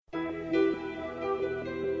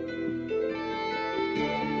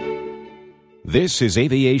This is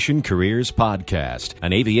Aviation Careers Podcast,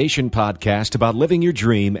 an aviation podcast about living your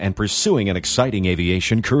dream and pursuing an exciting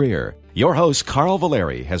aviation career. Your host, Carl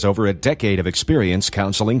Valeri, has over a decade of experience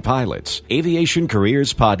counseling pilots. Aviation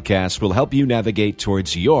Careers Podcast will help you navigate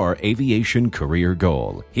towards your aviation career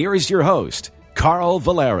goal. Here is your host, Carl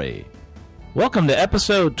Valeri. Welcome to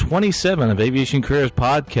episode 27 of Aviation Careers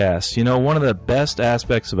Podcast. You know, one of the best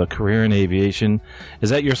aspects of a career in aviation is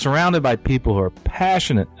that you're surrounded by people who are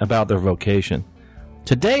passionate about their vocation.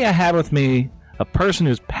 Today I have with me a person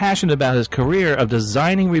who's passionate about his career of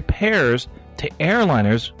designing repairs to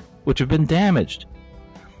airliners which have been damaged.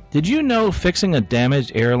 Did you know fixing a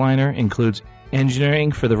damaged airliner includes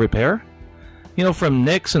engineering for the repair? You know, from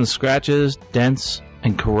nicks and scratches, dents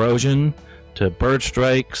and corrosion, to bird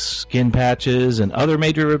strikes, skin patches, and other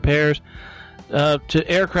major repairs, to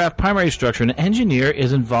aircraft primary structure, an engineer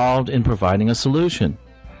is involved in providing a solution.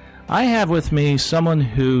 I have with me someone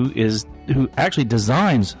who actually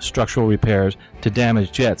designs structural repairs to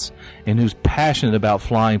damaged jets and who's passionate about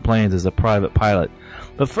flying planes as a private pilot.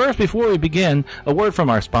 But first, before we begin, a word from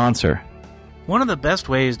our sponsor. One of the best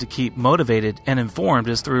ways to keep motivated and informed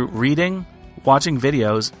is through reading, watching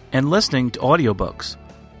videos, and listening to audiobooks.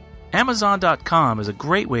 Amazon.com is a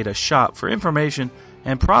great way to shop for information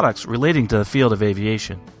and products relating to the field of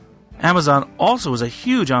aviation. Amazon also is a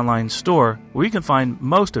huge online store where you can find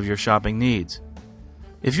most of your shopping needs.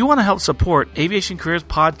 If you want to help support Aviation Careers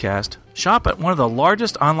Podcast, shop at one of the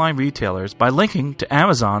largest online retailers by linking to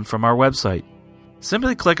Amazon from our website.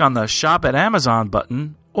 Simply click on the Shop at Amazon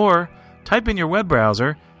button or type in your web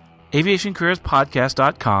browser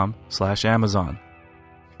aviationcareerspodcast.com/Amazon.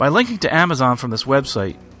 By linking to Amazon from this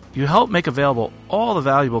website, you help make available all the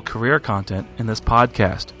valuable career content in this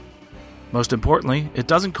podcast. Most importantly, it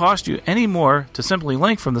doesn't cost you any more to simply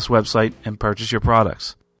link from this website and purchase your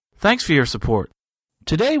products. Thanks for your support.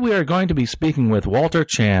 Today we are going to be speaking with Walter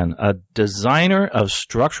Chan, a designer of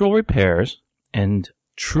structural repairs and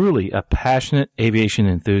truly a passionate aviation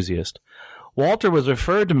enthusiast. Walter was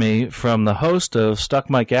referred to me from the host of Stuck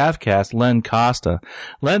Mike Avcast, Len Costa.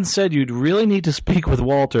 Len said you'd really need to speak with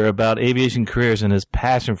Walter about aviation careers and his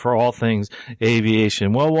passion for all things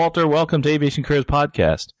aviation. Well, Walter, welcome to Aviation Careers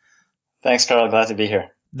Podcast. Thanks, Carl. Glad to be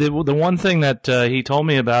here. The one thing that he told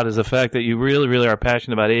me about is the fact that you really, really are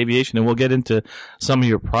passionate about aviation, and we'll get into some of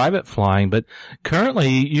your private flying, but currently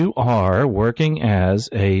you are working as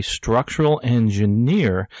a structural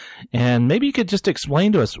engineer, and maybe you could just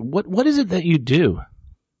explain to us, what is it that you do?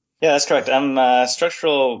 Yeah, that's correct. I'm a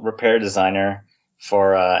structural repair designer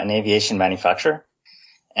for an aviation manufacturer,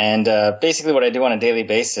 and basically what I do on a daily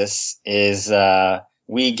basis is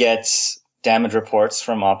we get damage reports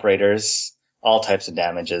from operators, all types of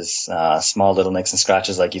damages, small little nicks and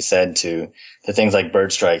scratches, like you said, to things like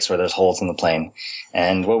bird strikes where there's holes in the plane.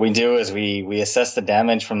 And what we do is we assess the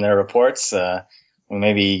damage from their reports. We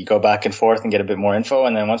maybe go back and forth and get a bit more info.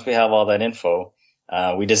 And then once we have all that info,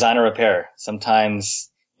 we design a repair.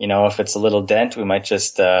 Sometimes, you know, if it's a little dent, we might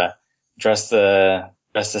just dress the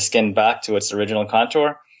skin back to its original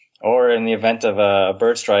contour. Or in the event of a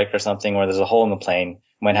bird strike or something where there's a hole in the plane,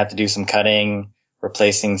 we might have to do some cutting,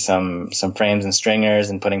 replacing some frames and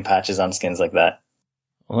stringers and putting patches on skins like that.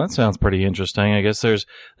 Well, that sounds pretty interesting. I guess there's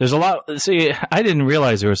a lot. See, I didn't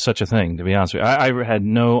realize there was such a thing, to be honest with you. I had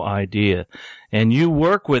no idea. And you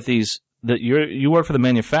work with you work for the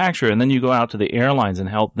manufacturer, and then you go out to the airlines and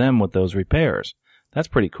help them with those repairs. That's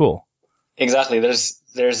pretty cool. Exactly. There's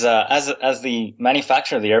as the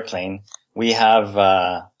manufacturer of the airplane, we have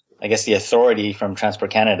I guess the authority from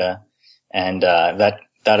Transport Canada, and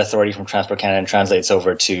that authority from Transport Canada translates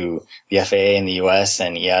over to the FAA in the US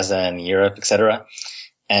and EASA in Europe, etc.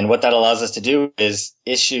 And what that allows us to do is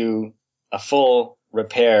issue a full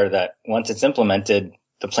repair that once it's implemented,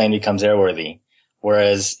 the plane becomes airworthy.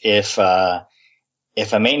 Whereas if a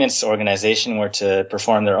maintenance organization were to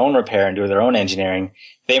perform their own repair and do their own engineering,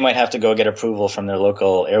 they might have to go get approval from their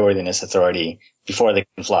local airworthiness authority before they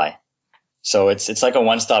can fly. So it's like a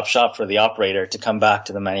one-stop shop for the operator to come back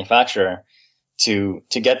to the manufacturer to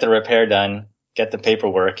get the repair done, get the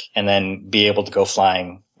paperwork, and then be able to go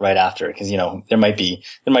flying right after. Because, you know, there might be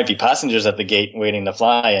passengers at the gate waiting to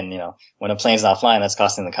fly, and, you know, when a plane's not flying, that's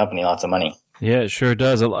costing the company lots of money. Yeah, it sure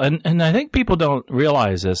does. And I think people don't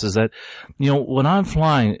realize this, is that, you know, when I'm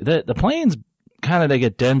flying, the planes kind of, they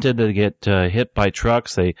get dented, they get hit by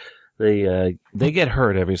trucks, they get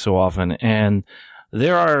hurt every so often, and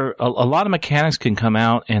there are a lot of mechanics can come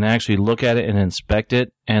out and actually look at it and inspect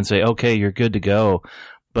it and say, okay, you're good to go.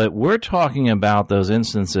 But we're talking about those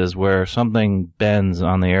instances where something bends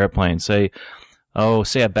on the airplane. I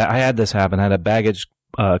had this happen. I had a baggage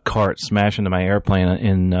cart smash into my airplane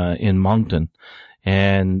in Moncton,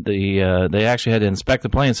 and they actually had to inspect the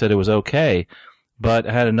plane and said it was okay. But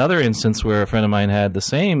I had another instance where a friend of mine had the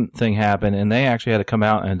same thing happen, and they actually had to come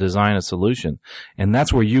out and design a solution. And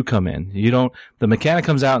that's where you come in. The mechanic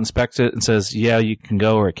comes out, inspects it, and says, yeah, you can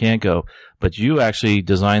go or it can't go. But you actually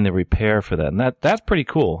design the repair for that. And that's pretty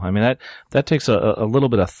cool. I mean, that takes a little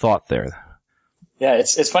bit of thought there. Yeah,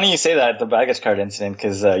 it's funny you say that, the baggage cart incident,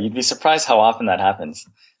 because you'd be surprised how often that happens.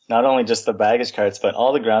 Not only just the baggage carts, but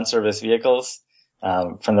all the ground service vehicles,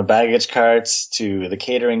 from the baggage carts to the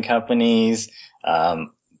catering companies,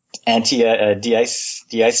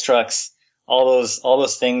 de-ice trucks, all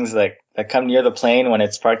those things that come near the plane when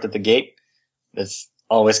it's parked at the gate, that's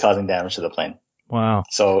always causing damage to the plane. Wow.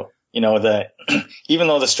 So, even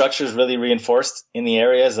though the structure is really reinforced in the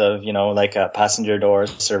areas of, like passenger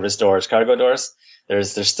doors, service doors, cargo doors,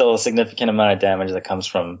 there's still a significant amount of damage that comes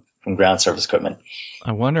from ground service equipment.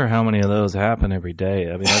 I wonder how many of those happen every day.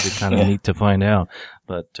 I mean, that'd be kind of neat to find out.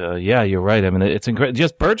 But, yeah, you're right. I mean, it's incredible.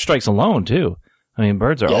 Just bird strikes alone, too. I mean,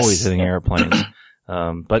 birds are always hitting airplanes.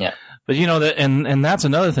 But that, and that's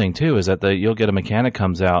another thing too, is that you'll get a mechanic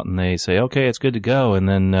comes out and they say, okay, it's good to go. And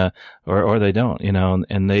then, or they don't,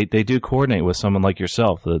 and they do coordinate with someone like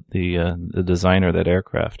yourself, the designer of that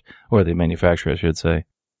aircraft, or the manufacturer, I should say.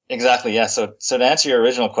 Exactly. Yeah. So to answer your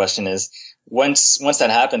original question is, once that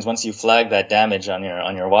happens, once you flag that damage on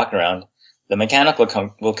your walk around, the mechanic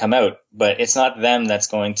will come out, but it's not them that's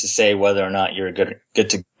going to say whether or not you're good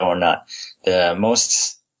to go or not.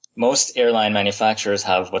 Most airline manufacturers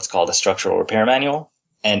have what's called a structural repair manual.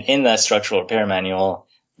 And in that structural repair manual,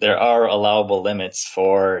 there are allowable limits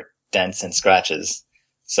for dents and scratches.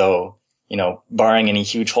 So, barring any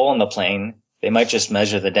huge hole in the plane, they might just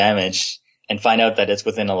measure the damage and find out that it's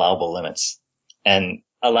within allowable limits and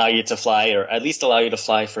allow you to fly, or at least allow you to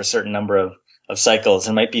fly for a certain number of cycles.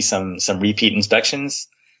 There might be some repeat inspections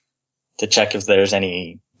to check if there's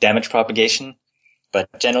any damage propagation. But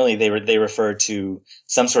generally, they refer to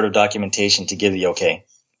some sort of documentation to give the okay.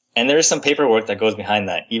 And there is some paperwork that goes behind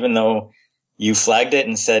that. Even though you flagged it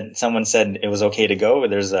and someone said it was okay to go,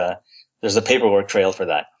 there's a paperwork trail for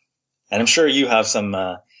that. And I'm sure you have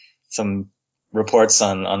some reports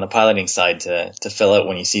on the piloting side to fill out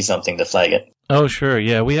when you see something to flag it. Oh, sure.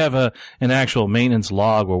 Yeah, we have an actual maintenance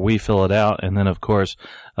log where we fill it out. And then, of course,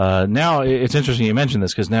 now it's interesting you mentioned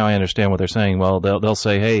this, because now I understand what they're saying. Well, they'll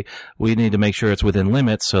say, hey, we need to make sure it's within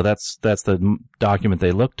limits. So that's the document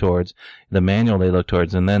they look towards, the manual they look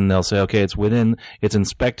towards. And then they'll say, okay, it's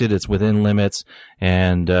inspected, it's within limits.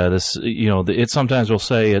 And it sometimes will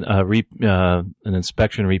say an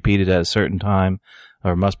inspection repeated at a certain time,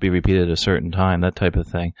 or must be repeated at a certain time, that type of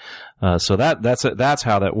thing. So that's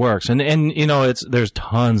how that works. And there's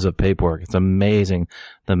tons of paperwork. It's amazing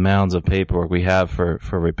the mounds of paperwork we have for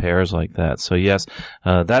repairs like that. So yes,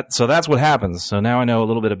 so that's what happens. So now I know a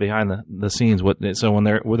little bit of behind the scenes. So when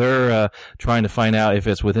they're trying to find out if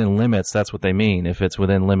it's within limits, that's what they mean. If it's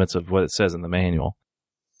within limits of what it says in the manual.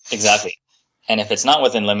 Exactly. And if it's not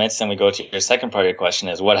within limits, then we go to your second part of your question,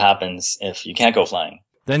 is what happens if you can't go flying?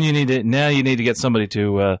 Then you need to get somebody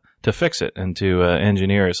to fix it and to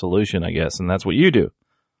engineer a solution, I guess, and that's what you do.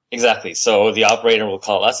 Exactly. So the operator will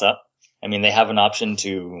call us up. I mean, they have an option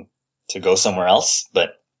to go somewhere else,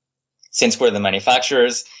 but since we're the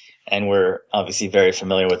manufacturers and we're obviously very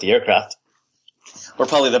familiar with the aircraft, we're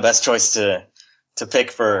probably the best choice to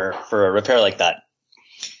pick for a repair like that.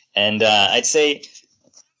 And I'd say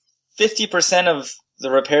 50% of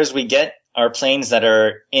the repairs we get are planes that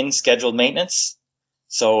are in scheduled maintenance.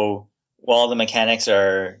 So while the mechanics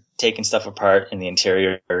are taking stuff apart in the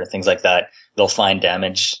interior or things like that, they'll find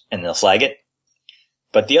damage and they'll flag it.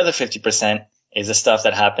 But the other 50% is the stuff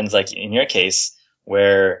that happens, like in your case,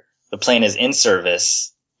 where the plane is in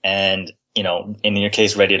service and, in your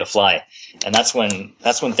case, ready to fly. And that's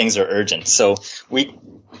when things are urgent. So we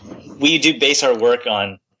do base our work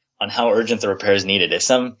on how urgent the repair is needed. If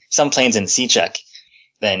some plane's in C-check,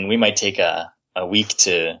 then we might take a week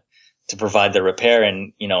to provide the repair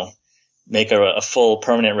and, make a full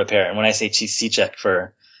permanent repair. And when I say C-check,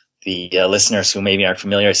 for the listeners who maybe aren't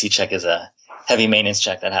familiar, C-check is a heavy maintenance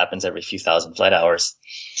check that happens every few thousand flight hours.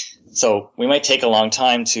 So we might take a long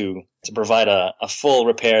time to provide a full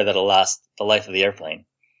repair that'll last the life of the airplane.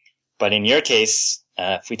 But in your case,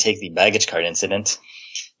 if we take the baggage cart incident,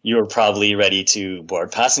 you were probably ready to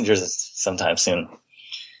board passengers sometime soon.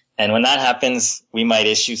 And when that happens, we might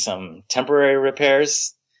issue some temporary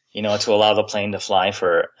repairs, to allow the plane to fly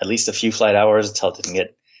for at least a few flight hours until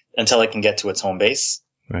it can get to its home base.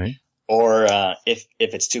 Right. Or if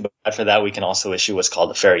it's too bad for that, we can also issue what's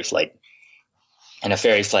called a ferry flight. And a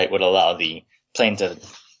ferry flight would allow the plane to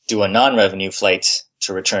do a non-revenue flight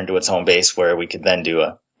to return to its home base, where we could then do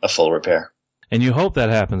a full repair. And you hope that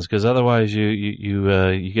happens, because otherwise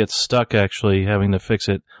you get stuck actually having to fix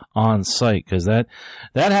it on site, because that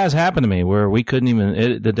has happened to me where we couldn't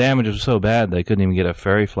even, the damage was so bad they couldn't even get a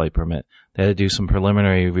ferry flight permit. They had to do some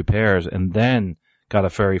preliminary repairs and then got a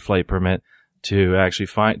ferry flight permit to actually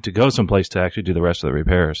to go someplace to actually do the rest of the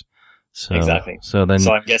repairs. So, exactly. So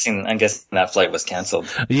I'm guessing that flight was canceled.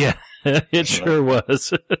 Yeah. It sure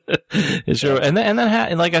was. It sure, and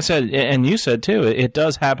like I said, and you said too, it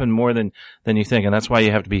does happen more than you think, and that's why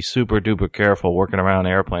you have to be super duper careful working around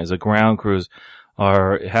airplanes. The ground crews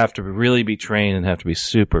have to really be trained and have to be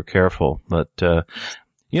super careful. But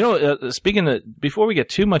speaking of, before we get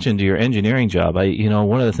too much into your engineering job,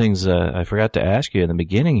 one of the things I forgot to ask you in the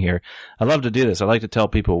beginning here. I love to do this. I like to tell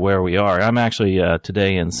people where we are. I'm actually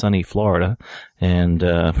today in sunny Florida, and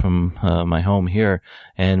from my home here,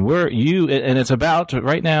 and and it's about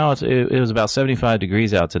right now. It was about 75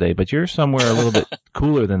 degrees out today, but you're somewhere a little bit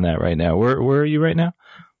cooler than that right now. Where are you right now?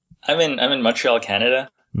 I'm in Montreal, Canada,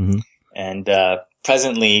 and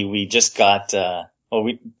presently we just got.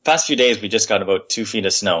 Past few days we just got about 2 feet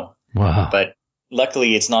of snow. Wow! But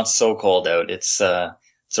luckily it's not so cold out. It's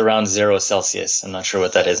around 0 Celsius. I'm not sure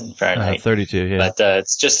what that is in Fahrenheit. 32, yeah. But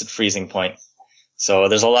it's just at freezing point. So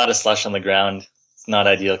there's a lot of slush on the ground. It's not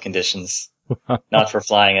ideal conditions. Not for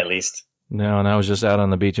flying, at least. No, and I was just out on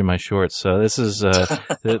the beach in my shorts. So this is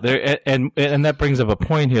there, and that brings up a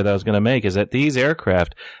point here that I was going to make, is that these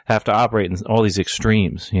aircraft have to operate in all these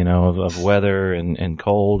extremes, of weather and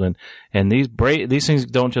cold, and these things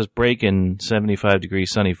don't just break in 75 degree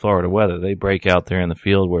sunny Florida weather. They break out there in the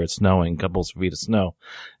field where it's snowing, couples of feet of snow,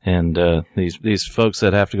 and these folks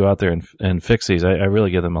that have to go out there and fix these, I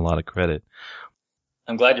really give them a lot of credit.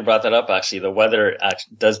 I'm glad you brought that up. Actually, the weather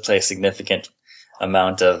does play a significant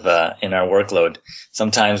amount of in our workload.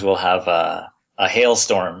 Sometimes we'll have a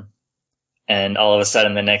hailstorm, and all of a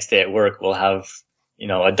sudden the next day at work we'll have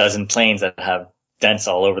a dozen planes that have dents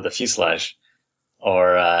all over the fuselage,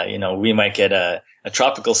 or we might get a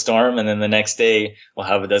tropical storm, and then the next day we'll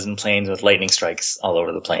have a dozen planes with lightning strikes all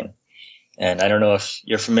over the plane. And I don't know if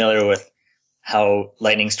you're familiar with how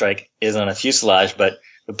lightning strike is on a fuselage, but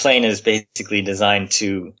the plane is basically designed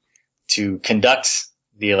to conduct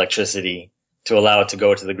the electricity to allow it to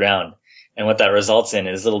go to the ground. And what that results in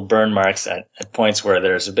is little burn marks at points where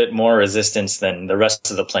there's a bit more resistance than the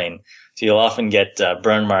rest of the plane. So you'll often get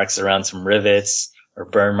burn marks around some rivets, or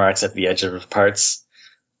burn marks at the edge of parts,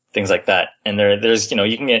 things like that. And there's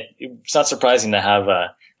you can get, it's not surprising to have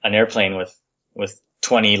an airplane with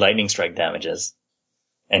 20 lightning strike damages.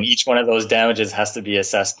 And each one of those damages has to be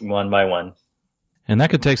assessed one by one. And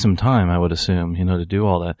that could take some time, I would assume, to do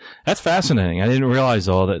all that. That's fascinating. I didn't realize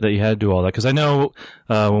that you had to do all that, because I know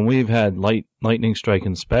when we've had lightning strike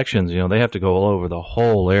inspections, they have to go all over the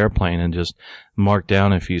whole airplane and just mark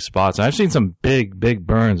down a few spots. I've seen some big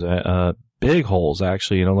burns, big holes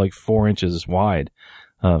actually, like 4 inches wide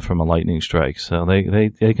from a lightning strike. So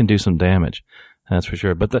they can do some damage. That's for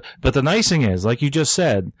sure. But the nice thing is, like you just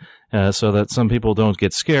said, so that some people don't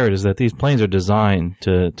get scared, is that these planes are designed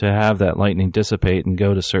to have that lightning dissipate and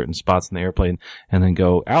go to certain spots in the airplane, and then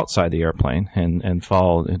go outside the airplane and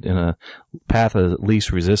fall in a path of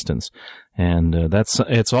least resistance. And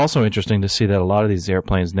it's also interesting to see that a lot of these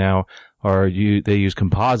airplanes now they use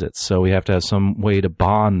composites, so we have to have some way to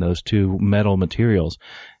bond those two metal materials.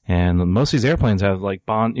 And most of these airplanes have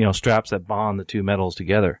straps that bond the two metals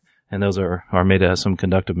together. And those are made of some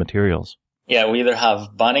conductive materials. Yeah, we either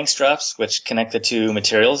have bonding straps, which connect the two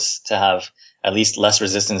materials to have at least less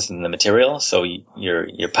resistance than the material. So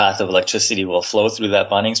your path of electricity will flow through that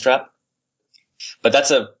bonding strap. But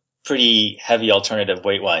that's a pretty heavy alternative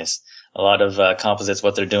weight-wise. A lot of composites,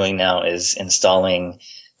 what they're doing now is installing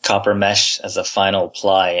copper mesh as a final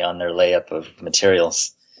ply on their layup of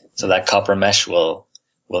materials. So that copper mesh will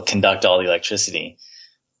conduct all the electricity.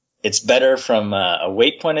 It's better from a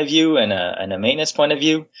weight point of view and a maintenance point of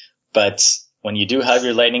view, but when you do have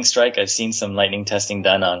your lightning strike, I've seen some lightning testing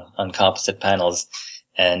done on composite panels,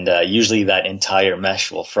 and usually that entire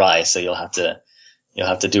mesh will fry, so you'll have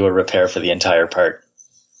to do a repair for the entire part,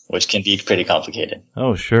 which can be pretty complicated.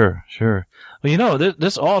 Oh, sure. Well,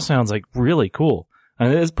 this all sounds like really cool. I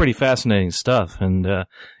mean, it's pretty fascinating stuff. And,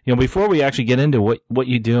 before we actually get into what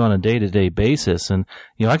you do on a day-to-day basis, and,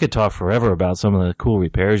 I could talk forever about some of the cool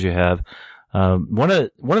repairs you have. One of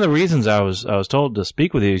the reasons I was told to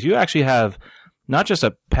speak with you is you actually have not just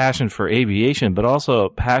a passion for aviation, but also a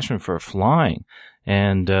passion for flying.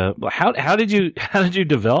 And, how did you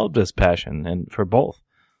develop this passion and for both?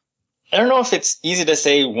 I don't know if it's easy to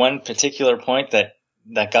say one particular point that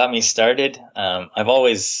got me started. I've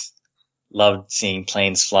always loved seeing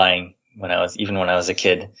planes flying when I was a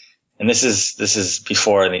kid. And this is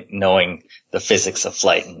before knowing the physics of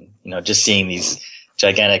flight and, just seeing these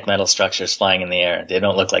gigantic metal structures flying in the air. They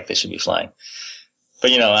don't look like they should be flying.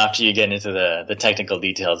 But, after you get into the technical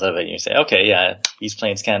details of it, you say, okay, yeah, these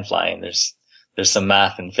planes can fly, and there's some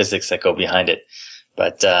math and physics that go behind it.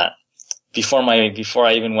 But, before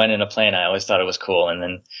I even went in a plane, I always thought it was cool. And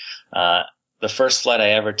then, the first flight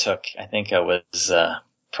I ever took, I think I was,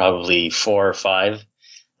 probably 4 or 5.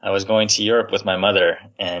 I was going to Europe with my mother,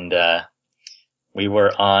 and, we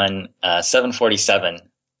were on, 747.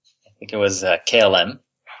 I think it was, KLM.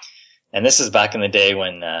 And this is back in the day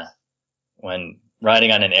when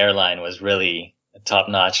riding on an airline was really a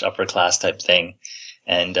top-notch, upper-class type thing.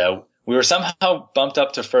 And we were somehow bumped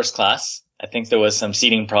up to first class. I think there was some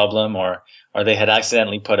seating problem, or they had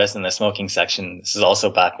accidentally put us in the smoking section. This is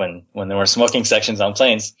also back when there were smoking sections on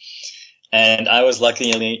planes. And I was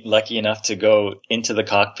lucky enough to go into the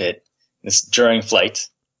cockpit during flight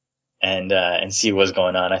and see what was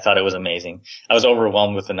going on. I thought it was amazing. I was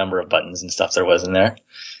overwhelmed with the number of buttons and stuff there was in there.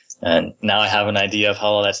 And now I have an idea of how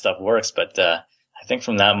all that stuff works, but I think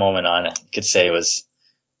from that moment on, I could say it was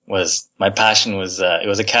my passion it was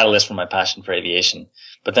a catalyst for my passion for aviation.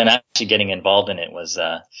 But then actually getting involved in it was,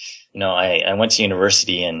 I went to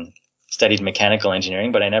university and studied mechanical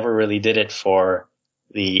engineering, but I never really did it for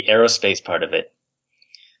the aerospace part of it.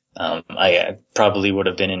 I probably would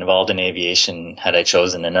have been involved in aviation had I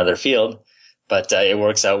chosen another field, but it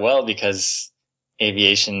works out well because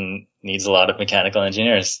aviation needs a lot of mechanical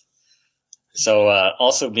engineers. So,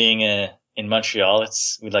 also being in Montreal,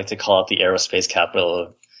 we'd like to call it the aerospace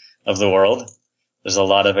capital of the world. There's a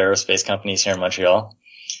lot of aerospace companies here in Montreal.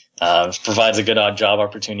 Provides a good job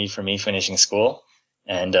opportunity for me finishing school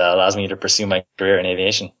and allows me to pursue my career in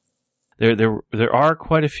aviation. There are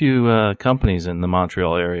quite a few companies in the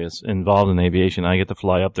Montreal areas involved in aviation. I get to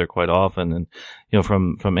fly up there quite often, and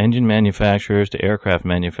from engine manufacturers to aircraft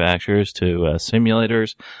manufacturers to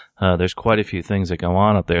simulators, there's quite a few things that go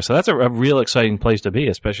on up there. So that's a real exciting place to be,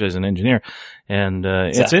 especially as an engineer. And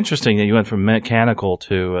it's interesting that you went from mechanical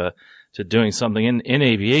to doing something in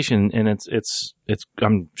aviation, and it's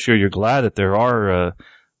I'm sure you're glad that there are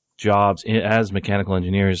jobs as mechanical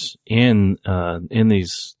engineers in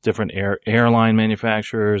these different airline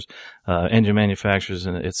manufacturers, engine manufacturers,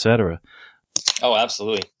 and et cetera. Oh,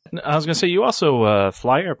 absolutely. I was going to say, you also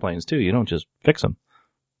fly airplanes too. You don't just fix them.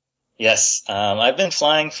 Yes. I've been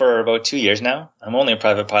flying for about 2 years now. I'm only a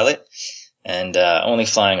private pilot and only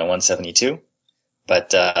flying a 172,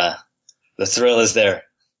 but the thrill is there.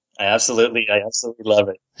 I absolutely love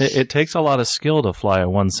it. It takes a lot of skill to fly a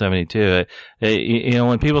 172.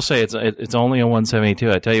 When people say it's only a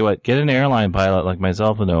 172, I tell you what, get an airline pilot like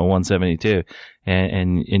myself into a 172,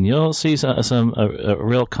 and you'll see a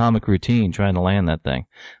real comic routine trying to land that thing,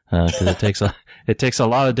 because it takes a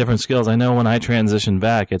lot of different skills. I know when I transitioned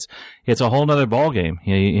back, it's a whole nother ball game.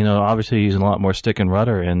 Obviously using a lot more stick and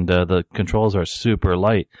rudder, and the controls are super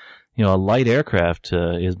light. A light aircraft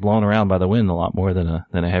is blown around by the wind a lot more than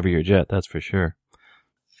a heavier jet. That's for sure.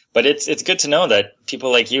 But it's good to know that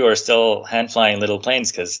people like you are still hand flying little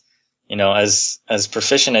planes, because, as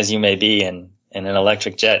proficient as you may be in an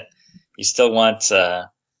electric jet, you still want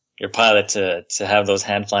your pilot to have those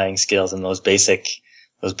hand flying skills and those basic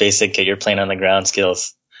get your plane on the ground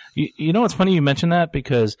skills. It's funny you mentioned that,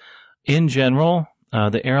 because in general,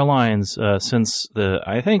 the airlines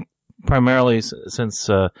primarily since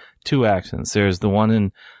two accidents. There's the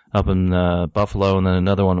one up in Buffalo, and then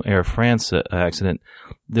another one, Air France accident.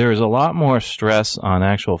 There's a lot more stress on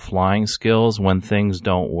actual flying skills when things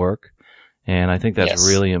don't work, and I think that's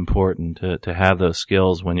really important to have those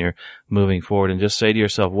skills when you're moving forward, and just say to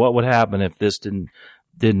yourself, what would happen if this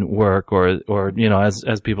didn't work, or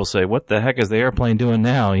as people say, what the heck is the airplane doing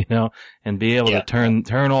now, and be able to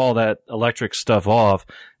turn all that electric stuff off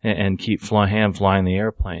and keep hand flying the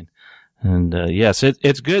airplane. And yes,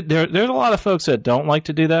 it's good. There's a lot of folks that don't like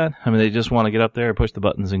to do that. I mean, they just want to get up there, push the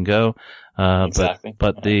buttons, and go. Exactly.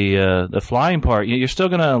 But the flying part, you're still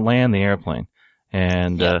going to land the airplane.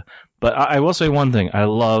 And but I will say one thing: I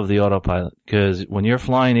love the autopilot, because when you're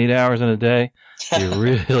flying 8 hours in a day, you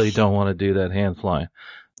really don't want to do that hand flying.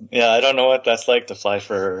 Yeah, I don't know what that's like to fly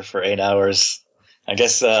for 8 hours. I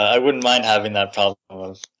guess I wouldn't mind having that problem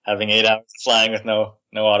of having 8 hours flying with no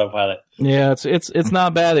autopilot. Yeah, it's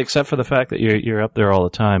not bad, except for the fact that you're up there all the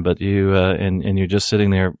time, but you and you're just sitting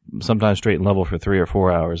there sometimes straight and level for 3 or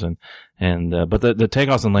 4 hours, but the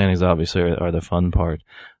takeoffs and landings obviously are the fun part.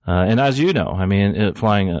 And as you know, I mean,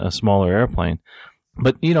 flying a smaller airplane,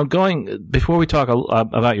 But, before we talk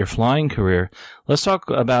about your flying career, let's talk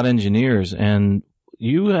about engineers. And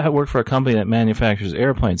you have worked for a company that manufactures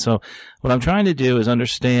airplanes. So what I'm trying to do is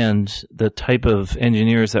understand the type of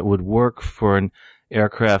engineers that would work for an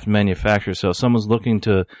aircraft manufacturer. So if someone's looking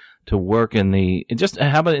to work how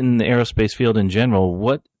about in the aerospace field in general,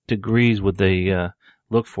 what degrees would they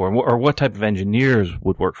look for? Or what type of engineers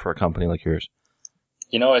would work for a company like yours?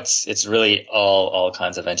 It's really all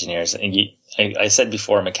kinds of engineers. And I said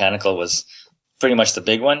before, mechanical was pretty much the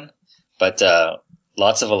big one, but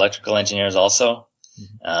lots of electrical engineers also.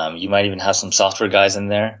 You might even have some software guys in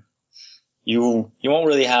there. You won't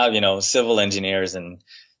really have, civil engineers and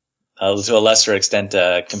to a lesser extent,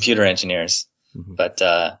 computer engineers. Mm-hmm. But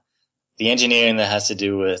the engineering that has to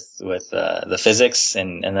do with the physics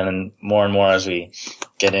and then more and more as we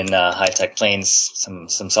get in high tech planes, some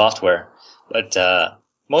software. But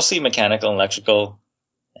mostly mechanical and electrical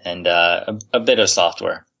and a bit of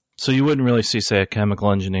software. So you wouldn't really see, say, a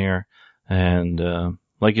chemical engineer and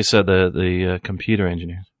like you said, the computer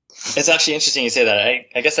engineers. It's actually interesting you say that.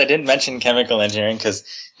 I guess I didn't mention chemical engineering because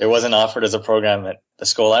it wasn't offered as a program at the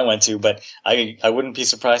school I went to, but I wouldn't be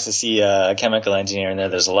surprised to see a chemical engineer in there.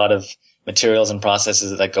 There's a lot of materials and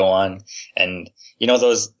processes that go on. And,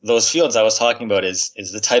 those fields I was talking about is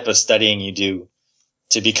the type of studying you do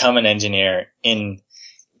to become an engineer in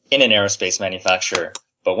an aerospace manufacturer.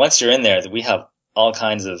 But once you're in there, we have all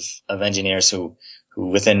kinds of engineers who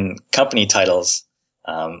within company titles,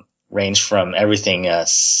 range from everything,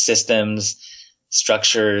 systems,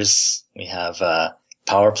 structures. We have,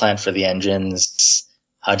 power plant for the engines,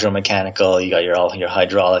 hydromechanical. You got all your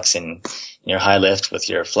hydraulics and your high lift with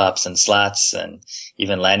your flaps and slats, and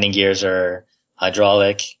even landing gears are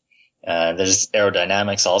hydraulic. There's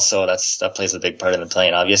aerodynamics also. That plays a big part in the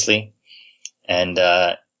plane, obviously. And,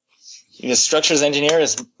 the structures engineer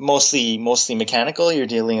is mostly mechanical. You're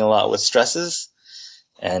dealing a lot with stresses.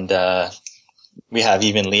 And, we have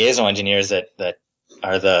even liaison engineers that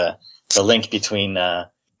are the link between,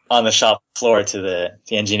 on the shop floor to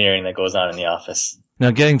the engineering that goes on in the office. Now,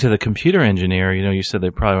 getting to the computer engineer, you said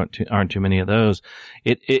there probably aren't too many of those.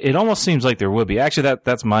 It almost seems like there would be. Actually,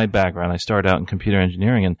 that's my background. I started out in computer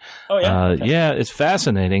engineering, and yeah, it's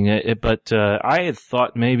fascinating. But I had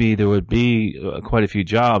thought maybe there would be quite a few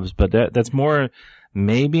jobs, but that's more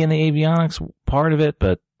maybe in the avionics part of it,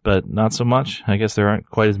 but not so much. I guess there aren't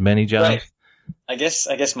quite as many jobs. Right. I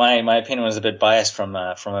guess my opinion was a bit biased from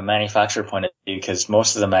a manufacturer point of view, because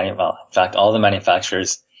most of in fact, all the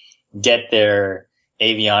manufacturers get their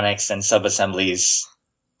avionics and sub-assemblies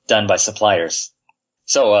done by suppliers.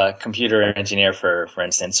 So a computer engineer, for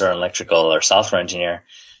instance, or an electrical or software engineer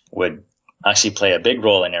would actually play a big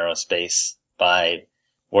role in aerospace by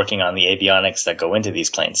working on the avionics that go into these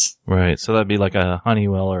planes. Right. So that'd be like a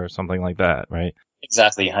Honeywell or something like that, right?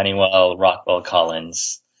 Exactly. Honeywell, Rockwell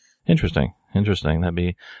Collins. Interesting. That'd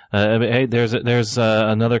be, hey, there's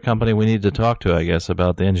another company we need to talk to, I guess,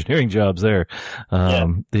 about the engineering jobs there.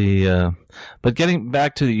 But getting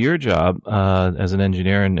back to your job, as an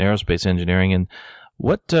engineer in aerospace engineering, and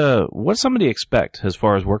what somebody expect as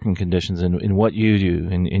far as working conditions in what you do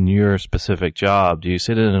in your specific job? Do you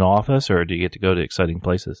sit in an office or do you get to go to exciting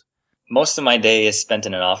places? Most of my day is spent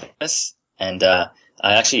in an office, and, I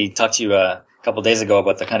actually talked to you a couple of days ago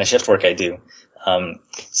about the kind of shift work I do.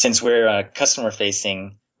 Since we're customer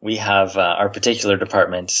facing, we have our particular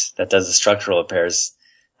department that does the structural repairs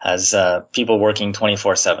has people working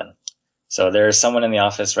 24/7. So there's someone in the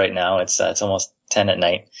office right now. It's almost 10 at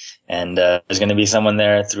night, and there's going to be someone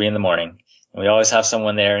there at 3 a.m. And we always have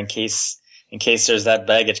someone there in case there's that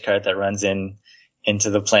baggage cart that runs into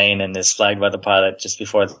the plane and is flagged by the pilot just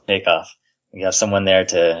before the takeoff. We have someone there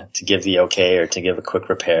to give the okay or to give a quick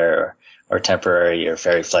repair or temporary or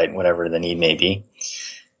ferry flight, whatever the need may be.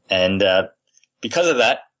 And because of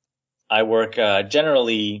that, I work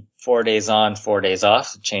generally 4 days on, 4 days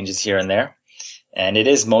off, changes here and there. And it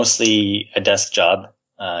is mostly a desk job.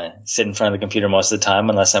 Sit in front of the computer most of the time,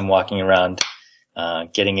 unless I'm walking around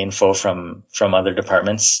getting info from other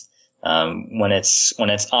departments. When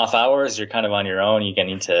it's off hours, you're kind of on your own. You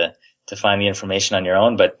need to find the information on your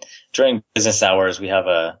own. But during business hours, we have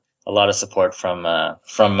a lot of support from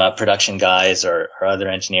production guys or other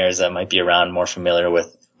engineers that might be around, more familiar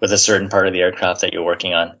with a certain part of the aircraft that you're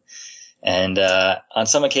working on. And on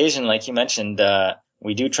some occasion, like you mentioned,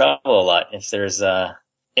 we do travel a lot. If there's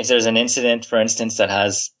an incident, for instance, that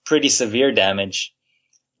has pretty severe damage,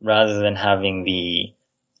 rather than having the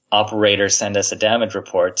operator send us a damage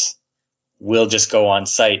report, we'll just go on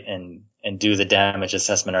site and do the damage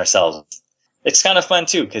assessment ourselves. it's kind of fun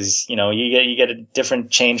too, because you get a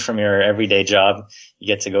different change from your everyday job. You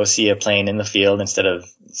get to go see a plane in the field instead of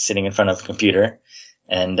sitting in front of a computer,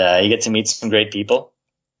 and you get to meet some great people.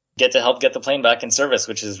 Get to help get the plane back in service,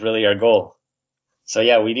 which is really our goal. So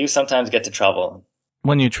yeah, we do sometimes get to travel.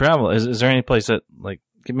 When you travel, is there any place that, like,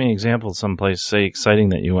 give me an example of some place, say, exciting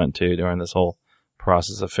that you went to during this whole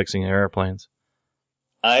process of fixing airplanes?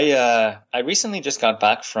 I recently just got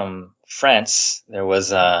back from France. There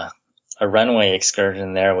was a runway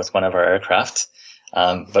excursion there with one of our aircraft.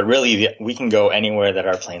 But really, we can go anywhere that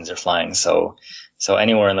our planes are flying. So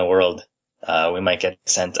anywhere in the world, we might get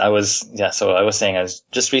sent. So I was saying I was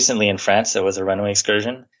just recently in France. There was a runway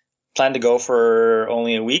excursion. Planned to go for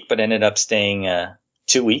only a week, but ended up staying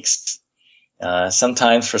 2 weeks.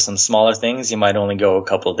 Sometimes for some smaller things, you might only go a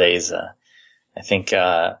couple days. I think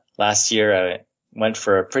last year I went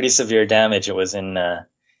for a pretty severe damage. It was in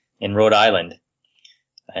Rhode Island.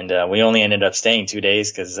 And we only ended up staying 2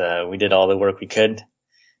 days because we did all the work we could.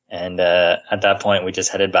 And at that point, we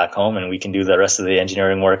just headed back home, and we can do the rest of the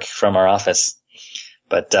engineering work from our office.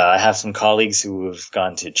 But I have some colleagues who have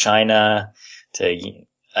gone to China, to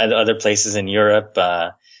other places in Europe.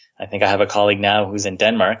 I think I have a colleague now who's in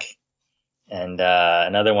Denmark, and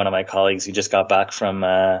another one of my colleagues who just got back from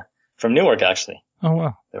Newark, actually. Oh,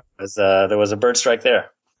 wow. There was a bird strike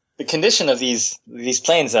there. The condition of these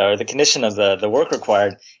planes, or the condition of the work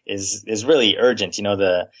required, is really urgent.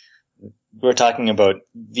 We're talking about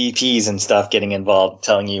VPs and stuff getting involved,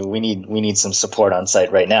 telling you we need some support on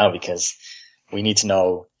site right now, because we need to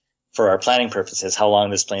know for our planning purposes how long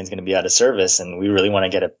this plane is going to be out of service, and we really want to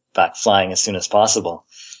get it back flying as soon as possible.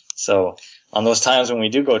 So on those times when we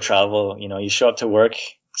do go travel, you show up to work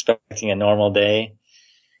expecting a normal day,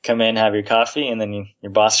 come in, have your coffee, and then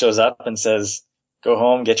your boss shows up and says, go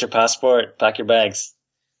home, get your passport, pack your bags.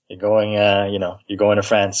 You're going, you're going to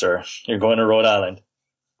France, or you're going to Rhode Island.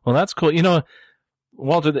 Well, that's cool.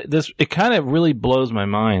 Walter, it kind of really blows my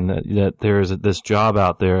mind that there is this job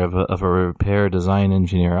out there of a repair design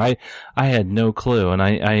engineer. I had no clue, and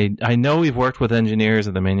I know we've worked with engineers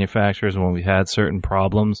at the manufacturers when we had certain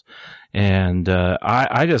problems, and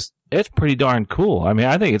it's pretty darn cool. I mean,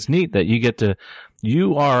 I think it's neat that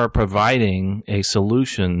you are providing a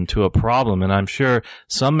solution to a problem, and I'm sure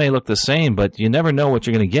some may look the same, but you never know what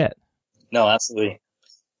you're going to get. No, absolutely.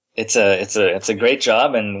 It's a great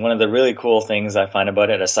job, and one of the really cool things I find about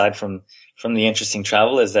it, aside from the interesting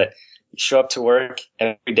travel, is that you show up to work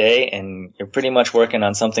every day and you're pretty much working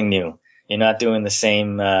on something new. You're not doing the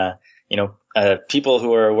same, people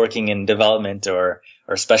who are working in development or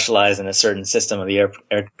specialize in a certain system of the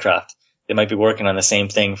aircraft. They might be working on the same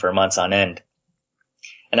thing for months on end.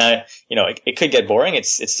 And it could get boring.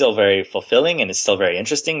 It's still very fulfilling and it's still very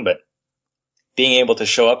interesting, but being able to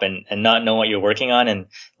show up and not know what you're working on and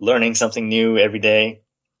learning something new every day,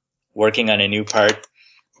 working on a new part,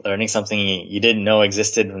 learning something you didn't know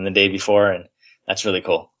existed from the day before, and that's really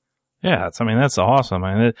cool. Yeah, that's awesome.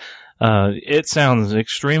 I mean, it sounds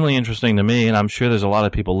extremely interesting to me, and I'm sure there's a lot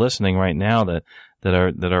of people listening right now that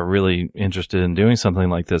are really interested in doing something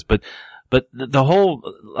like this. But the whole,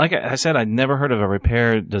 like I said, I'd never heard of a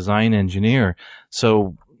repair design engineer.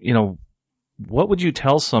 So, what would you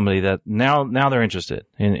tell somebody that now they're interested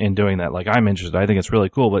in doing that? Like, I'm interested. I think it's really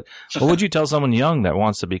cool. But what would you tell someone young that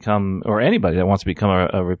wants to become, or anybody that wants to become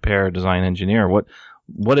a repair design engineer? What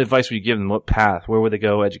advice would you give them? What path? Where would they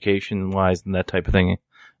go education wise and that type of thing,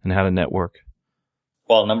 and how to network?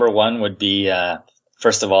 Well, number one would be,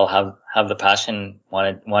 first of all, have the passion,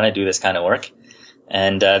 want to do this kind of work.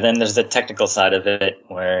 And, then there's the technical side of it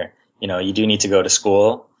where, you do need to go to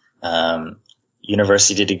school,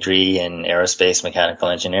 university degree in aerospace, mechanical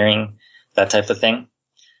engineering, that type of thing.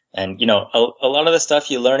 And, a lot of the stuff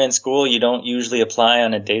you learn in school, you don't usually apply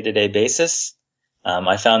on a day-to-day basis.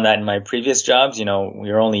 I found that in my previous jobs,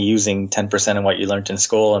 you're only using 10% of what you learned in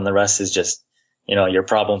school, and the rest is just, your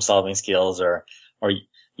problem solving skills, or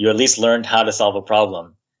you at least learned how to solve a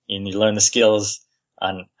problem, and you learn the skills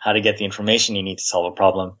on how to get the information you need to solve a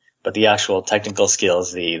problem. But the actual technical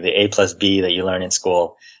skills, the A+B that you learn in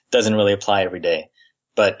school, doesn't really apply every day.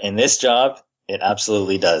 But in this job, it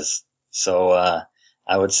absolutely does. So,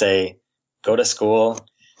 I would say go to school,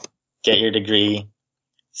 get your degree,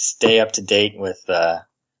 stay up to date with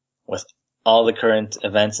all the current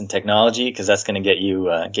events and technology, because that's going to get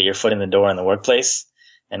you, get your foot in the door in the workplace.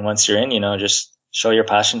 And once you're in, just show your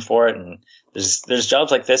passion for it. And there's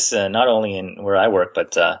jobs like this, not only in where I work,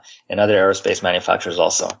 but, in other aerospace manufacturers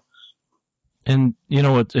also. And,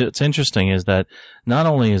 what's interesting is that not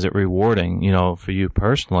only is it rewarding, for you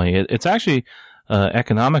personally, it's actually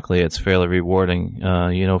economically it's fairly rewarding.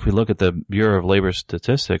 If we look at the Bureau of Labor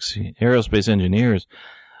Statistics, aerospace engineers,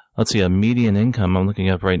 let's see, a median income I'm looking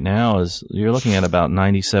up right now is you're looking at about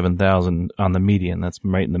 $97,000 on the median. That's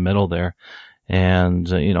right in the middle there. And,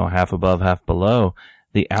 half above, half below.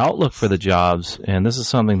 The outlook for the jobs, and this is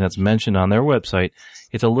something that's mentioned on their website,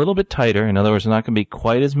 it's a little bit tighter. In other words, there's not going to be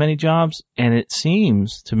quite as many jobs, and it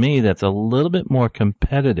seems to me that's a little bit more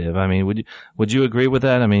competitive. I mean, would you agree with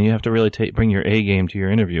that? I mean, you have to really bring your A game to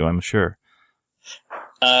your interview, I'm sure.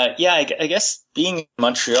 I guess being in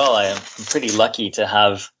Montreal, I am pretty lucky to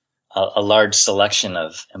have a large selection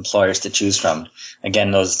of employers to choose from.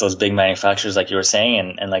 Again, those big manufacturers, like you were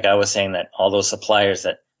saying, and like I was saying, that all those suppliers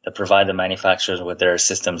that provide the manufacturers with their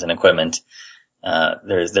systems and equipment,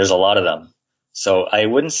 there's a lot of them. So I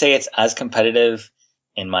wouldn't say it's as competitive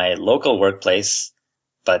in my local workplace,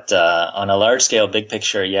 but on a large scale, big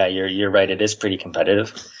picture, yeah, you're right. It is pretty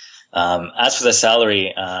competitive. As for the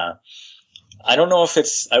salary, I don't know if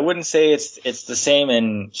I wouldn't say it's the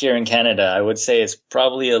same here in Canada. I would say it's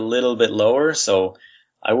probably a little bit lower. So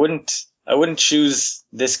I wouldn't choose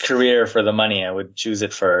this career for the money. I would choose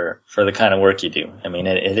it for the kind of work you do. I mean,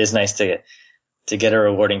 it is nice to get a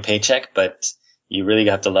rewarding paycheck, but you really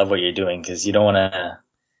have to love what you're doing, because you don't want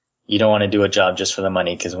to do a job just for the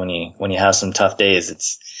money. Because when you have some tough days,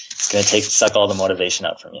 it's going to suck all the motivation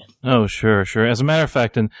out from you. Oh, sure. As a matter of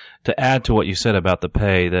fact, and to add to what you said about the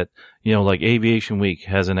pay, that, like Aviation Week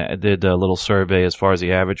did a little survey as far as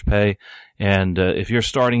the average pay. And if you're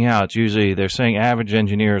starting out, it's usually they're saying average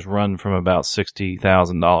engineers run from about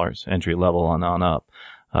 $60,000 entry level on up.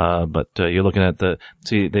 But you're looking at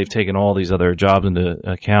they've taken all these other jobs into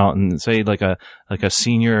account, and say like a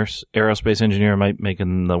senior aerospace engineer might make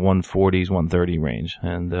in the 140s, 130 range,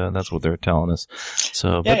 and that's what they're telling us.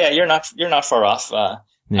 So you're not far off. I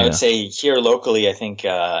would say here locally, I think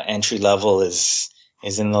entry level is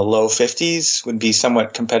in the low 50s, would be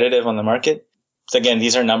somewhat competitive on the market. So again,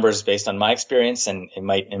 these are numbers based on my experience, and it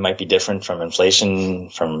might be different from inflation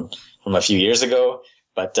from a few years ago.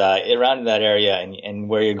 But around that area, and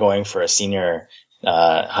where you're going for a senior,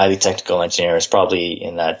 highly technical engineer is probably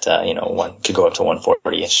in that, one could go up to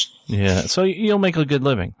 140-ish. Yeah, so you'll make a good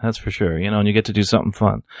living, that's for sure. And you get to do something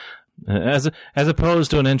fun, as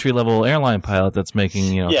opposed to an entry level airline pilot that's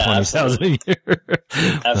making $20,000 a year.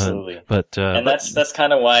 Absolutely. That's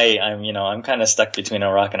kind of why I'm kind of stuck between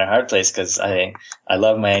a rock and a hard place, because I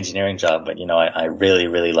love my engineering job, but I really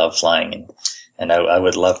really love flying, and I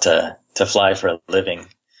would love to fly for a living,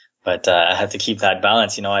 but I have to keep that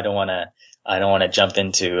balance. I don't want to jump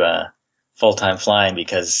into full-time flying,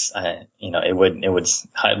 because it would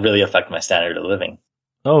really affect my standard of living.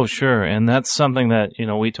 Oh, sure. And that's something that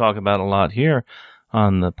we talk about a lot here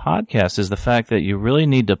on the podcast, is the fact that you really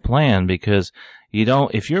need to plan, because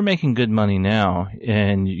if you're making good money now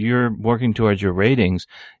and you're working towards your ratings,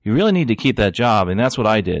 you really need to keep that job. And that's what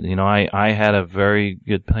I did. I had a very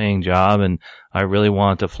good paying job and I really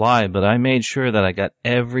wanted to fly, but I made sure that I got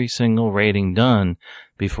every single rating done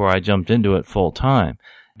before I jumped into it full time,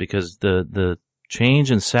 because the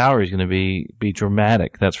change in salary is going to be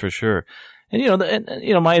dramatic. That's for sure. And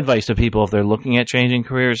my advice to people, if they're looking at changing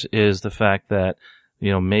careers, is the fact that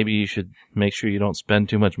maybe you should make sure you don't spend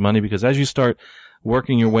too much money, because as you start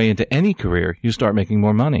working your way into any career, you start making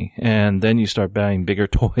more money, and then you start buying bigger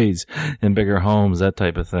toys and bigger homes, that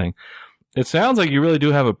type of thing. It sounds like you really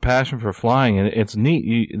do have a passion for flying, and it's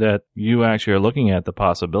neat that you actually are looking at the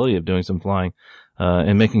possibility of doing some flying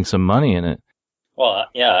and making some money in it. Well,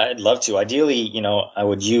 yeah, I'd love to. Ideally, I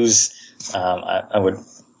would I would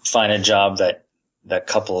find a job that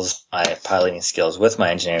couples my piloting skills with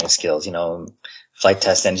my engineering skills, flight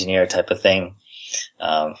test engineer type of thing.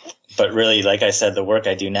 But really, like I said, the work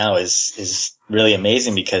I do now is really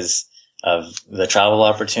amazing because of the travel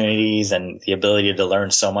opportunities and the ability to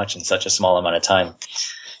learn so much in such a small amount of time.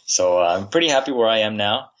 So I'm pretty happy where I am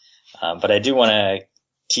now. But I do want to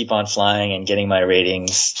keep on flying and getting my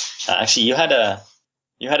ratings. Actually, you had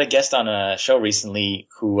a guest on a show recently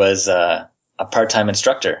who was a part-time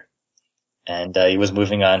instructor, and he was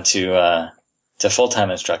moving on to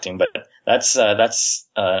full-time instructing. But that's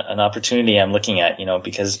an opportunity I'm looking at,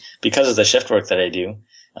 because of the shift work that I do.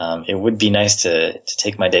 It would be nice to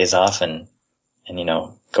take my days off and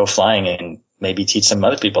go flying and maybe teach some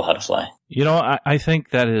other people how to fly. I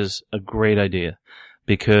think that is a great idea,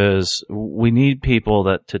 because we need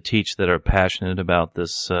people to teach that are passionate about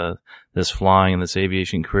this flying and this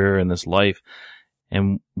aviation career and this life.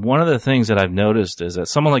 And one of the things that I've noticed is that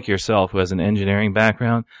someone like yourself who has an engineering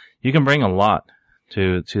background, you can bring a lot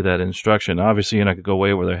to that instruction. Obviously, you're not going to go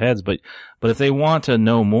way over their heads, but if they want to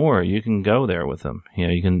know more, you can go there with them.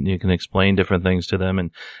 You can explain different things to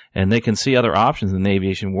them, and they can see other options in the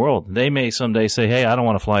aviation world. They may someday say, "Hey, I don't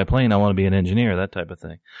want to fly a plane. I want to be an engineer," that type of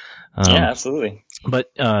thing. Yeah, absolutely.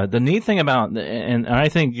 But the neat thing about, and I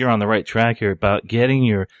think you're on the right track here, about getting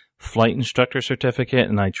your flight instructor certificate,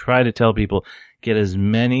 and I try to tell people, get as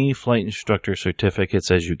many flight instructor certificates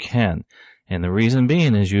as you can. And the reason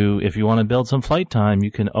being is if you want to build some flight time,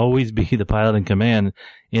 you can always be the pilot in command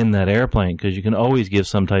in that airplane, because you can always give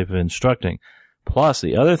some type of instructing. Plus,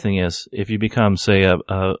 the other thing is, if you become, say,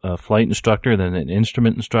 a flight instructor, then an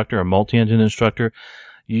instrument instructor, a multi-engine instructor,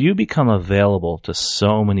 you become available to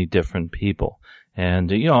so many different people.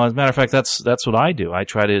 And, as a matter of fact, that's what I do. I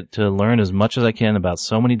try to learn as much as I can about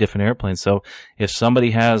so many different airplanes. So if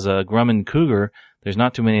somebody has a Grumman Cougar, there's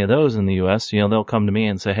not too many of those in the U.S., they'll come to me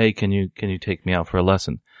and say, "Hey, can you take me out for a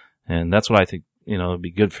lesson?" And that's what I think, would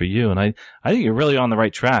be good for you. And I think you're really on the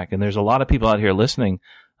right track. And there's a lot of people out here listening,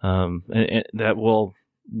 that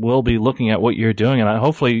will be looking at what you're doing. And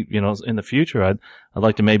hopefully, in the future, I'd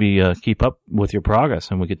like to maybe keep up with your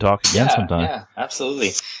progress, and we could talk again sometime. Yeah,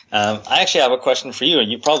 absolutely. I actually have a question for you,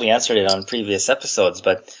 and you probably answered it on previous episodes,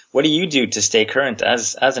 but what do you do to stay current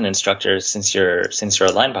as an instructor since you're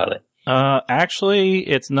a line pilot? Actually,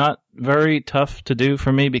 it's not very tough to do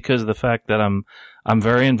for me because of the fact that I'm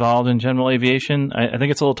very involved in general aviation. I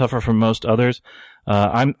think it's a little tougher for most others.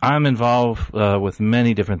 I'm involved with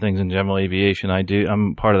many different things in general aviation.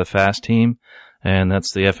 I'm part of the FAST team, and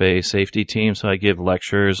that's the FAA safety team. So I give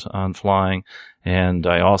lectures on flying, and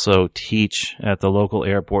I also teach at the local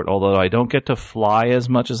airport, although I don't get to fly as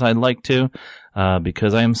much as I'd like to,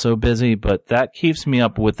 because I am so busy, but that keeps me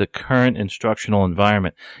up with the current instructional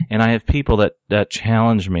environment. And I have people that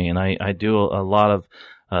challenge me, and I do a lot of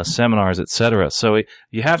seminars, etc. So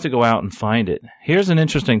you have to go out and find it. Here's an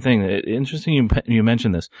interesting thing. Interesting you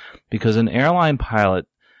mentioned this, because an airline pilot,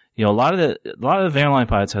 a lot of the airline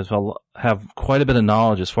pilots have quite a bit of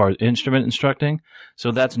knowledge as far as instrument instructing.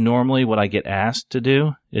 So that's normally what I get asked to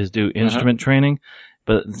do, is do instrument training.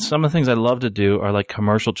 But some of the things I love to do are like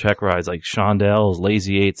commercial check rides, like chandelles,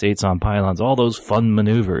 lazy eights on pylons, all those fun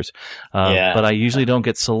maneuvers. But I usually don't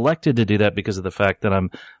get selected to do that because of the fact that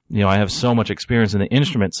I have so much experience in the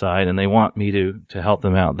instrument side, and they want me to help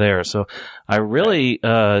them out there. So I really,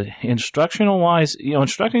 instructional wise,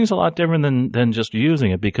 instructing is a lot different than just using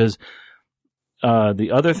it, because the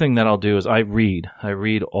other thing that I'll do is I read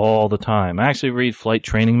all the time. I actually read Flight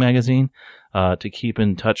Training Magazine, to keep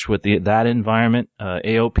in touch with that environment,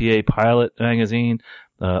 AOPA Pilot Magazine,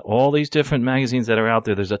 all these different magazines that are out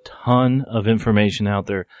there. There's a ton of information out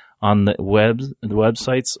there on the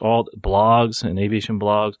websites, all blogs and aviation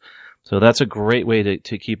blogs. So that's a great way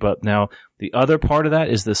to keep up. Now, the other part of that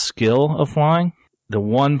is the skill of flying. The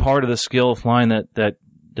one part of the skill of flying that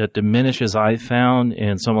diminishes, I found,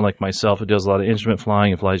 in someone like myself who does a lot of instrument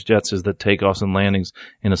flying and flies jets, is the takeoffs and landings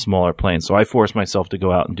in a smaller plane. So I force myself to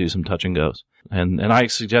go out and do some touch and goes. And I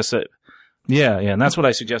suggest that, and that's what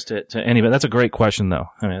I suggest to anybody. That's a great question, though.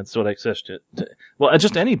 I mean, that's what I suggest to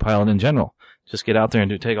just any pilot in general. Just get out there and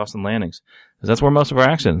do takeoffs and landings, because that's where most of our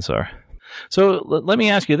accidents are. So let me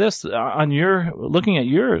ask you this: looking at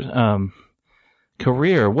your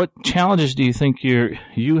career, what challenges do you think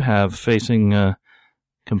you have facing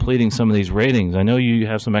completing some of these ratings? I know you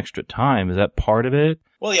have some extra time. Is that part of it?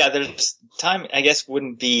 Well, yeah, there's time, I guess,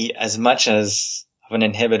 wouldn't be as much as of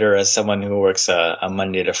an inhibitor as someone who works a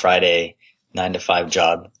Monday to Friday 9 to 5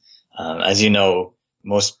 job. As you know,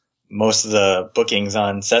 most of the bookings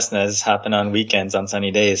on Cessnas happen on weekends, on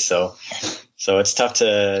sunny days. So it's tough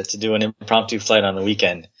to do an impromptu flight on the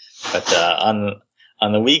weekend. But on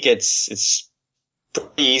the week, it's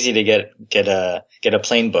pretty easy to get a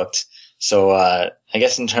plane booked. So I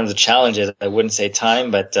guess in terms of challenges, I wouldn't say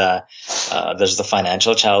time, but there's the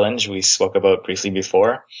financial challenge we spoke about briefly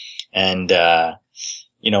before, and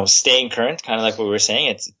staying current, kind of like what we were saying.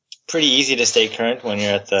 It's pretty easy to stay current when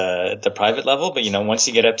you're at the private level, but once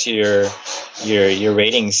you get up to your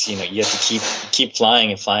ratings, you have to keep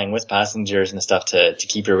flying and flying with passengers and stuff to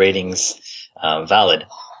keep your ratings valid.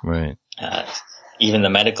 Right. Even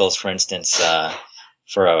the medicals, for instance,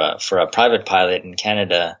 for a private pilot in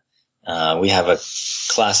Canada, we have a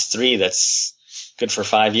class 3 that's good for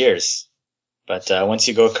 5 years. But once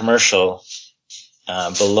you go commercial,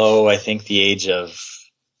 below, I think, the age of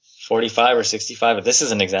 45 or 65, this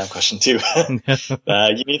is an exam question too.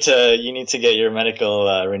 You need to get your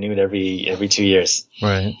medical renewed every 2 years.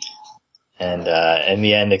 Right. And in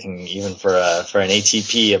the end, it can, even for an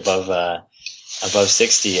ATP above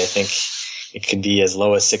 60, I think it could be as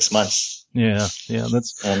low as 6 months. Yeah,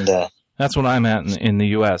 That's what I'm at in the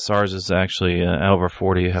U.S. Ours is actually over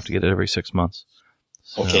 40. You have to get it every 6 months.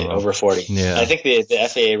 So, okay, over 40. Yeah. I think the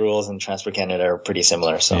FAA rules in Transport Canada are pretty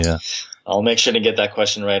similar, so yeah. I'll make sure to get that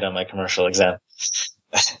question right on my commercial exam.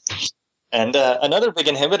 And another big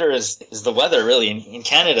inhibitor is the weather, really. In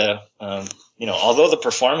Canada, although the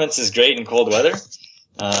performance is great in cold weather,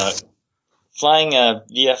 flying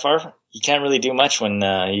VFR, you can't really do much when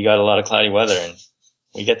you got a lot of cloudy weather, and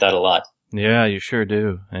we get that a lot. Yeah, you sure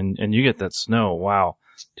do. And you get that snow. Wow.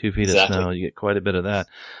 2 feet Exactly. of snow. You get quite a bit of that.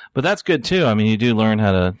 But that's good too. I mean, you do learn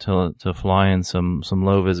how to fly in some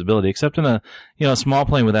low visibility, except in a small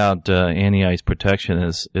plane without anti-ice protection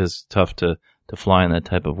is tough to fly in that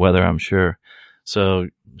type of weather, I'm sure. So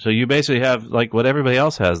you basically have like what everybody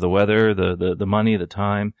else has, the weather, the money, the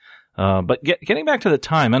time. But getting back to the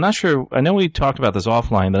time, I'm not sure, I know we talked about this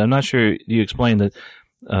offline, but I'm not sure you explained that.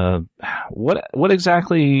 What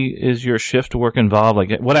exactly is your shift work involved?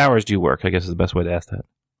 Like, what hours do you work? I guess is the best way to ask that.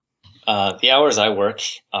 The hours I work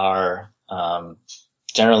are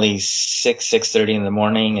generally 6:30 in the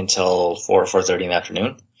morning until 4:30 in the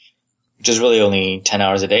afternoon, which is really only 10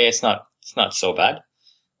 hours a day. It's not so bad.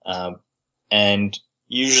 And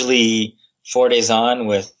usually 4 days on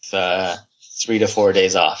with 3 to 4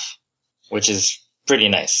 days off, which is pretty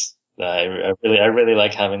nice. I really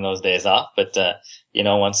like having those days off, but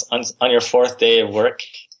once on your 4th day of work,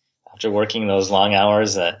 after working those long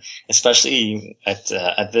hours, especially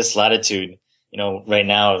at this latitude, right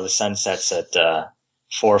now the sun sets at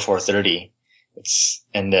 4:30.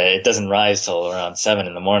 It doesn't rise till around 7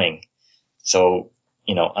 in the morning. So,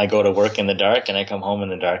 I go to work in the dark and I come home in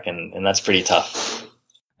the dark, and that's pretty tough.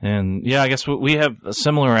 And yeah, I guess we have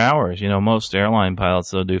similar hours. Most airline pilots,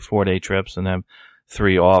 they'll do 4-day trips and have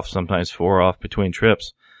 3 off, sometimes 4 off between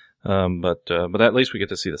trips. But at least we get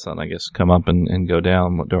to see the sun, I guess, come up and go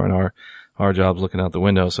down during our jobs looking out the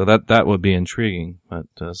window. So that would be intriguing. But,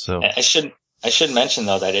 so I should mention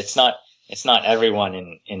though that it's not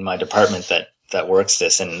everyone in my department that works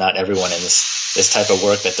this, and not everyone in this type of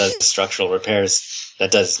work that does structural repairs that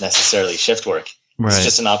does necessarily shift work. Right. It's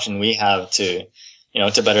just an option we have to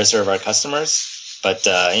better serve our customers. But,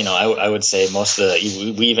 I would say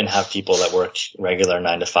we even have people that work regular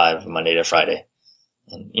 9 to 5, Monday to Friday.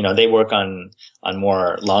 And, they work on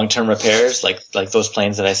more long-term repairs, like those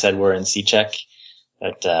planes that I said were in C-check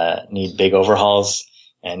that, need big overhauls.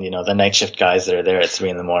 And, the night shift guys that are there at 3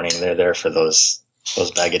 in the morning, they're there for those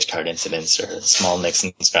baggage card incidents or small nicks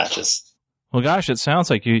and scratches. Well, gosh, it sounds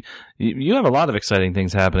like you have a lot of exciting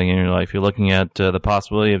things happening in your life. You're looking at the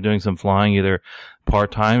possibility of doing some flying, either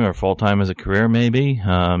part-time or full-time as a career, maybe.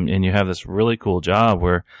 And you have this really cool job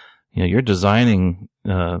where, you're designing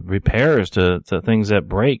repairs to things that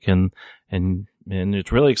break, and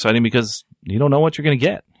it's really exciting because you don't know what you're going to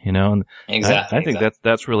get, And Exactly. I think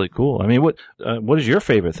that's really cool. I mean, what is your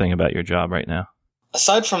favorite thing about your job right now?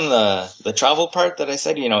 Aside from the travel part that I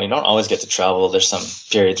said, you don't always get to travel. There's some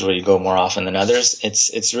periods where you go more often than others.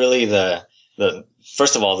 It's really the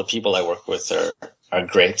first of all, the people I work with are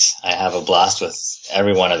great. I have a blast with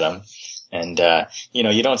every one of them. And,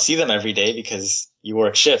 you don't see them every day because you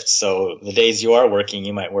work shifts. So the days you are working,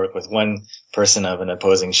 you might work with one person of an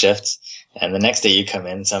opposing shift. And the next day you come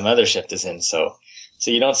in, some other shift is in. So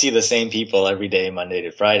you don't see the same people every day, Monday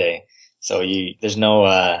to Friday. So there's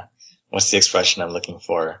no, what's the expression I'm looking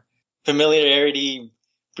for? Familiarity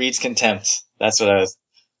breeds contempt. That's what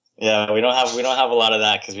yeah, we don't have a lot of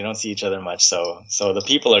that because we don't see each other much. So the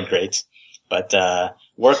people are great, but,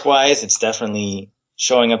 work-wise, it's definitely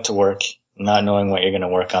showing up to work, not knowing what you're going to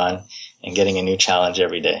work on, and getting a new challenge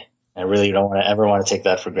every day. I really don't ever want to take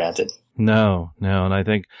that for granted. No. And I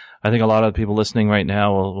think a lot of people listening right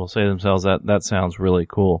now will say to themselves that sounds really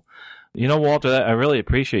cool. Walter, I really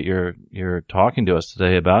appreciate your talking to us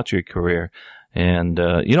today about your career. And,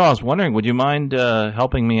 I was wondering, would you mind,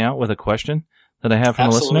 helping me out with a question that I have from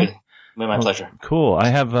Absolutely. a listener? My pleasure. Cool. I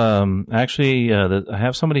have, I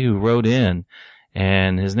have somebody who wrote in,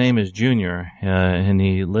 and his name is Junior, and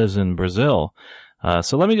he lives in Brazil.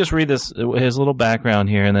 So let me just read his little background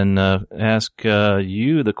here, and then ask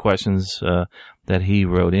you the questions that he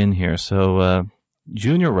wrote in here. So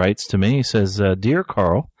Junior writes to me. He says, "Dear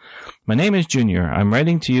Carl, my name is Junior. I'm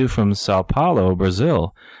writing to you from Sao Paulo,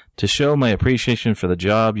 Brazil, to show my appreciation for the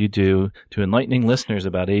job you do to enlightening listeners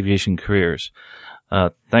about aviation careers."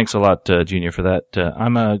 Thanks a lot, Junior, for that.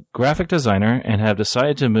 I'm a graphic designer and have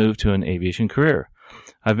decided to move to an aviation career.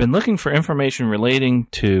 I've been looking for information relating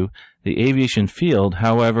to the aviation field.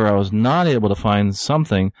 However, I was not able to find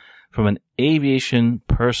something from an aviation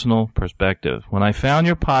personal perspective. When I found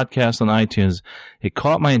your podcast on iTunes, it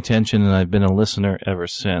caught my attention, and I've been a listener ever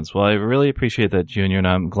since. Well, I really appreciate that, Junior, and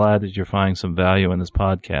I'm glad that you're finding some value in this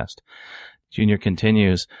podcast. Junior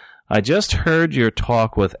continues, I just heard your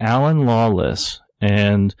talk with Alan Lawless,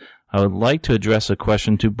 and I would like to address a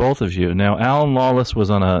question to both of you. Now, Alan Lawless was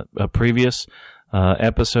on a previous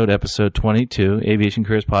episode 22, Aviation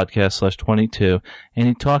Careers Podcast /22, and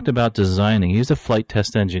he talked about designing. He's a flight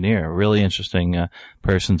test engineer, a really interesting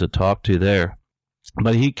person to talk to there.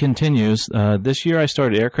 But he continues, this year I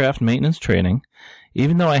started aircraft maintenance training.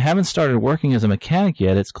 Even though I haven't started working as a mechanic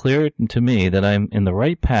yet, it's clear to me that I'm in the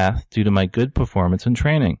right path due to my good performance and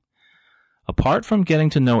training. Apart from getting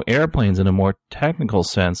to know airplanes in a more technical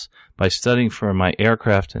sense by studying for my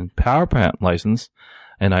aircraft and power plant license,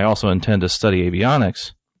 and I also intend to study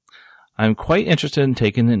avionics, I'm quite interested in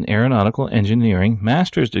taking an aeronautical engineering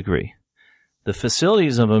master's degree. The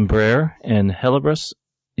facilities of Embraer and Helibras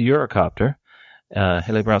Eurocopter, I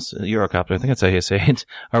think that's how you say it,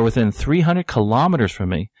 are within 300 kilometers from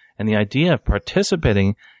me, and the idea of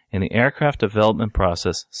participating in the aircraft development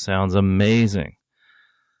process sounds amazing.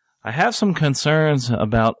 I have some concerns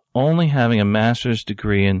about only having a master's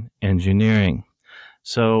degree in engineering.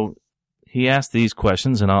 So he asked these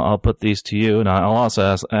questions, and I'll put these to you, and I'll also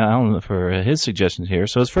ask Alan for his suggestions here.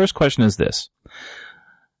 So his first question is this.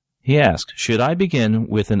 He asked, should I begin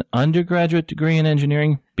with an undergraduate degree in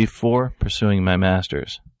engineering before pursuing my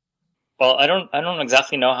master's? Well, I don't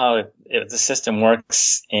exactly know how the system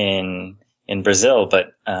works in Brazil,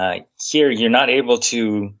 but here you're not able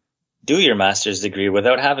to do your master's degree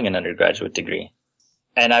without having an undergraduate degree.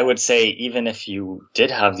 And I would say even if you did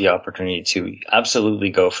have the opportunity to, absolutely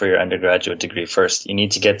go for your undergraduate degree first. You need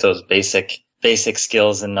to get those basic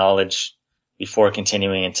skills and knowledge before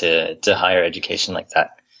continuing into higher education like that.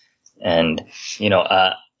 And,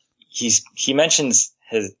 he mentions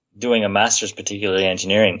his doing a master's, particularly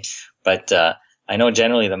engineering, but I know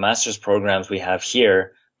generally the master's programs we have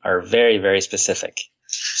here are very, very specific.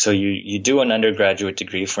 So you do an undergraduate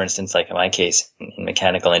degree, for instance, like in my case, in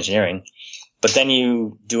mechanical engineering, but then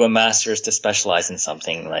you do a master's to specialize in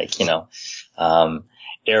something like,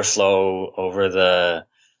 airflow over the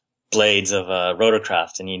blades of a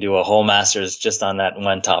rotorcraft, and you do a whole master's just on that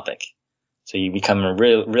one topic. So you become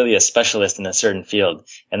really a specialist in a certain field.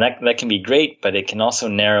 And that can be great, but it can also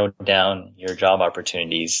narrow down your job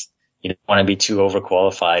opportunities. You don't want to be too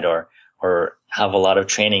overqualified or have a lot of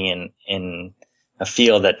training in a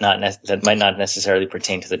field that might not necessarily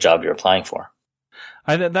pertain to the job you're applying for.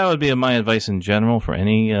 That would be my advice in general for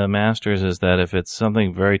any master's, is that if it's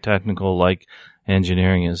something very technical like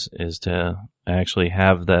engineering, is to actually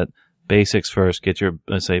have that basics first, get your,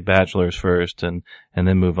 say, bachelor's first, and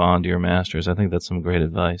then move on to your master's. I think that's some great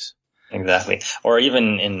advice. Exactly. Or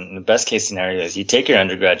even in the best case scenario is you take your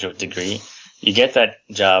undergraduate degree, you get that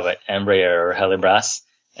job at Embraer or Helibras,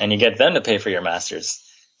 and you get them to pay for your master's.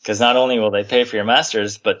 Because not only will they pay for your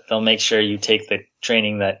master's, but they'll make sure you take the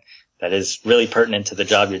training that is really pertinent to the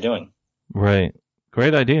job you're doing. Right.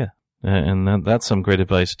 Great idea. And that's some great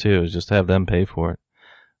advice, too, is just have them pay for it.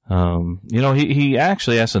 He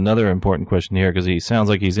actually asked another important question here, because he sounds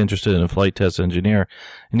like he's interested in a flight test engineer.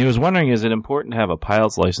 And he was wondering, is it important to have a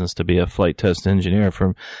pilot's license to be a flight test engineer?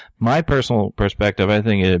 From my personal perspective, I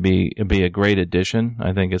think it'd be a great addition.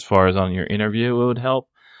 I think as far as on your interview, it would help.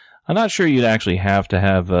 I'm not sure you'd actually have to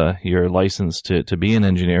have your license to be an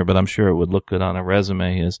engineer, but I'm sure it would look good on a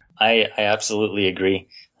resume. I absolutely agree.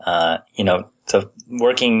 So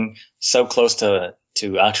working so close to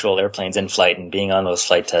actual airplanes in flight and being on those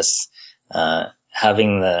flight tests,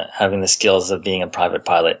 having the skills of being a private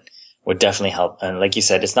pilot would definitely help. And like you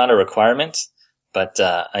said, it's not a requirement, but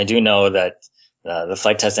I do know that the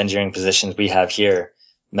flight test engineering positions we have here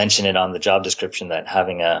mention it on the job description that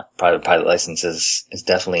having a private pilot license is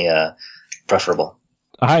definitely preferable.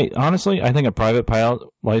 I think a private pilot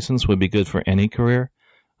license would be good for any career.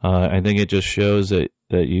 I think it just shows that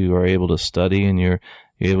you are able to study and you're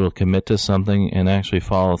able to commit to something and actually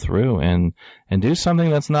follow through and do something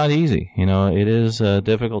that's not easy. It is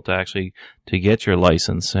difficult to get your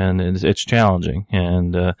license, and it's challenging,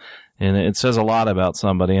 and it says a lot about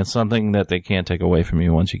somebody, and something that they can't take away from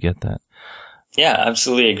you once you get that. Yeah,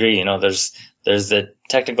 absolutely agree. There's the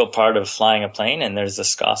technical part of flying a plane, and there's the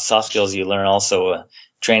soft skills you learn also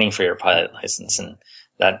training for your pilot license, and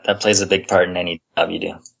that plays a big part in any job you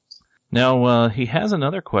do. Now, he has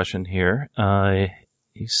another question here.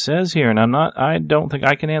 He says here, and I don't think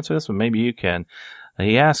I can answer this, but maybe you can.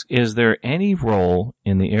 He asks, is there any role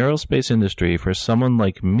in the aerospace industry for someone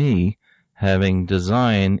like me having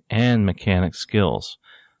design and mechanic skills?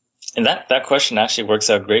 And that question actually works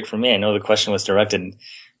out great for me. I know the question was directed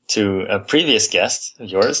to a previous guest of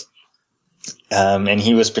yours, and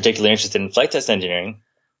he was particularly interested in flight test engineering,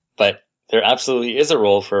 but there absolutely is a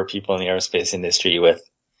role for people in the aerospace industry with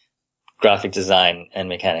graphic design and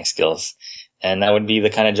mechanic skills. And that would be the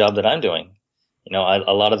kind of job that I'm doing. You know,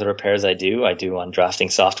 a lot of the repairs I do on drafting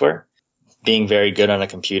software. Being very good on a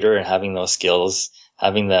computer and having those skills,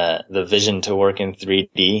 having the vision to work in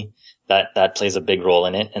 3D, that plays a big role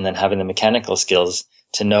in it. And then having the mechanical skills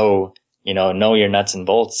to know your nuts and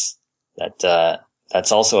bolts,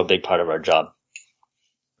 that's also a big part of our job.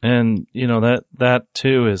 And, that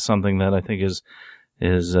too is something that I think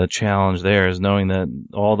is a challenge there, is knowing that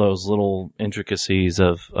all those little intricacies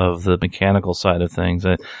of the mechanical side of things.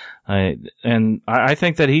 I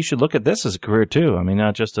think that he should look at this as a career too. I mean,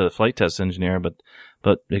 not just a flight test engineer,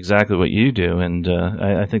 but exactly what you do. And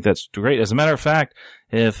I think that's great. As a matter of fact,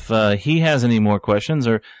 if he has any more questions,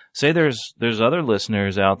 or say there's other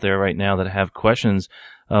listeners out there right now that have questions,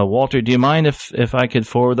 Walter, do you mind if I could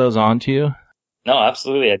forward those on to you? No,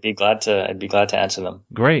 absolutely. I'd be glad to answer them.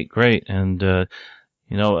 Great. And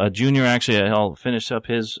Junior, actually, I'll finish up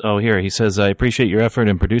here. He says, I appreciate your effort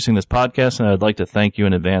in producing this podcast, and I'd like to thank you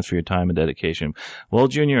in advance for your time and dedication. Well,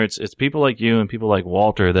 Junior, it's people like you and people like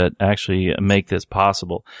Walter that actually make this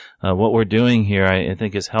possible. What we're doing here, I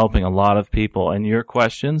think, is helping a lot of people, and your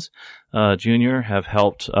questions, Junior, have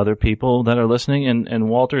helped other people that are listening, and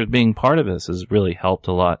Walter being part of this has really helped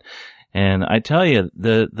a lot. And I tell you,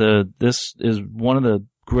 this is one of the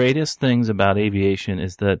greatest things about aviation,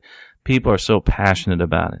 is that people are so passionate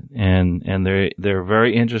about it, and they're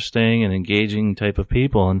very interesting and engaging type of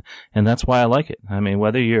people, and that's why I like it. I mean,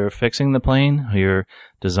 whether you're fixing the plane, you're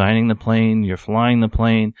designing the plane, you're flying the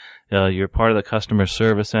plane, you're part of the customer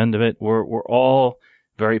service end of it, we're all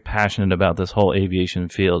very passionate about this whole aviation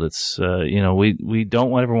field. It's we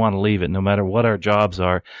don't ever want to leave it, no matter what our jobs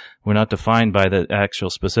are. We're not defined by the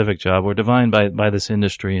actual specific job. We're defined by this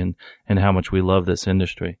industry and how much we love this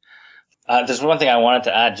industry. There's one thing I wanted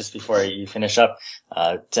to add just before you finish up,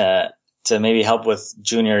 to maybe help with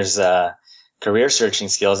Junior's career searching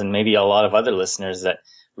skills, and maybe a lot of other listeners, that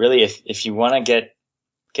really, if you want to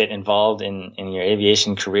get involved in your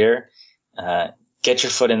aviation career, get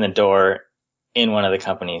your foot in the door in one of the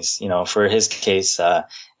companies. You know, for his case,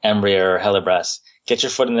 Embraer or Helibras. Get your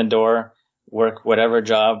foot in the door, work whatever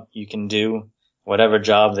job you can do, whatever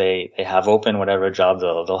job they have open, whatever job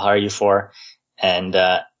they'll hire you for, and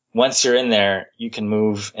once you're in there, you can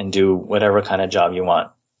move and do whatever kind of job you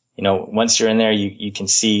want. You know, once you're in there, you can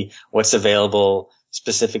see what's available,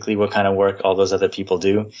 specifically what kind of work all those other people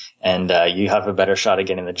do, and you have a better shot at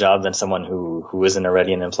getting the job than someone who isn't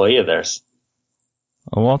already an employee of theirs.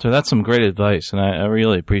 Well, Walter, that's some great advice, and I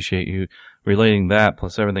really appreciate you relating that,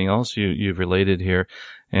 plus everything else you've related here.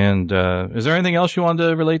 And is there anything else you wanted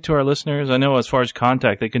to relate to our listeners? I know as far as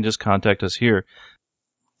contact, they can just contact us here.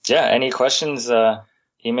 Yeah, any questions,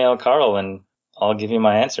 email Carl and I'll give you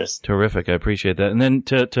my answers. Terrific. I appreciate that. And then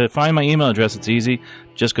to find my email address, it's easy.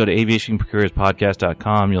 Just go to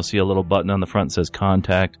aviationcareerspodcast.com. You'll see a little button on the front that says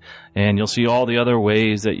contact, and you'll see all the other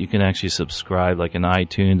ways that you can actually subscribe, like in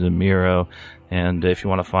iTunes and Miro. And if you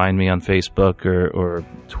want to find me on Facebook or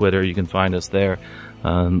Twitter, you can find us there.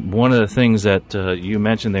 One of the things that you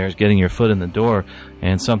mentioned there is getting your foot in the door,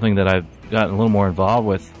 and something that I've gotten a little more involved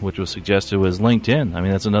with, which was suggested, was LinkedIn. I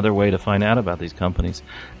mean, that's another way to find out about these companies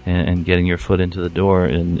and getting your foot into the door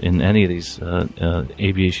in any of these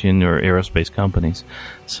aviation or aerospace companies.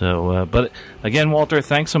 So, but again, Walter,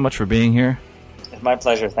 thanks so much for being here. It's my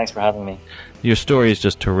pleasure. Thanks for having me. Your story is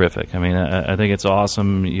just terrific. I mean, I think it's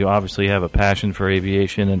awesome. You obviously have a passion for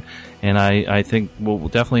aviation, and I think we'll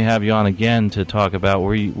definitely have you on again to talk about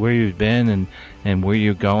where you've been and where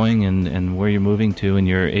you're going and where you're moving to in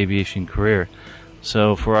your aviation career.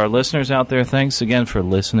 So for our listeners out there, thanks again for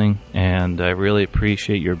listening, and I really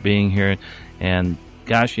appreciate your being here. And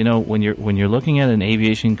gosh, you know, when you're looking at an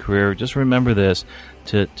aviation career, just remember this,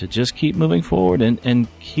 to just keep moving forward and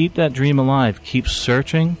keep that dream alive. Keep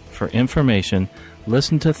searching for information.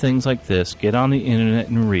 Listen to things like this. Get on the internet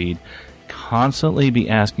and read. Constantly be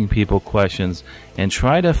asking people questions and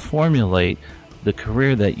try to formulate the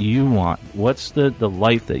career that you want. What's the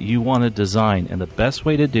life that you want to design? And the best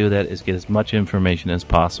way to do that is get as much information as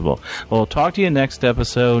possible. Well, I'll talk to you next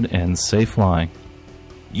episode, and safe flying.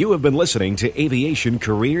 You have been listening to Aviation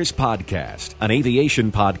Careers Podcast, an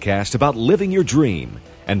aviation podcast about living your dream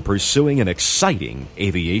and pursuing an exciting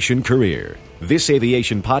aviation career. This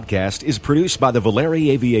aviation podcast is produced by the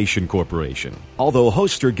Valeri Aviation Corporation. Although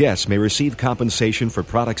host or guests may receive compensation for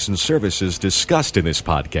products and services discussed in this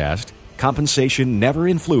podcast, Compensation never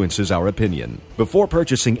influences our opinion. Before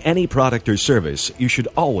purchasing any product or service, you should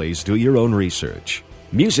always do your own research.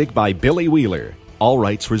 Music by Billy Wheeler. All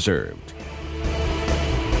rights reserved.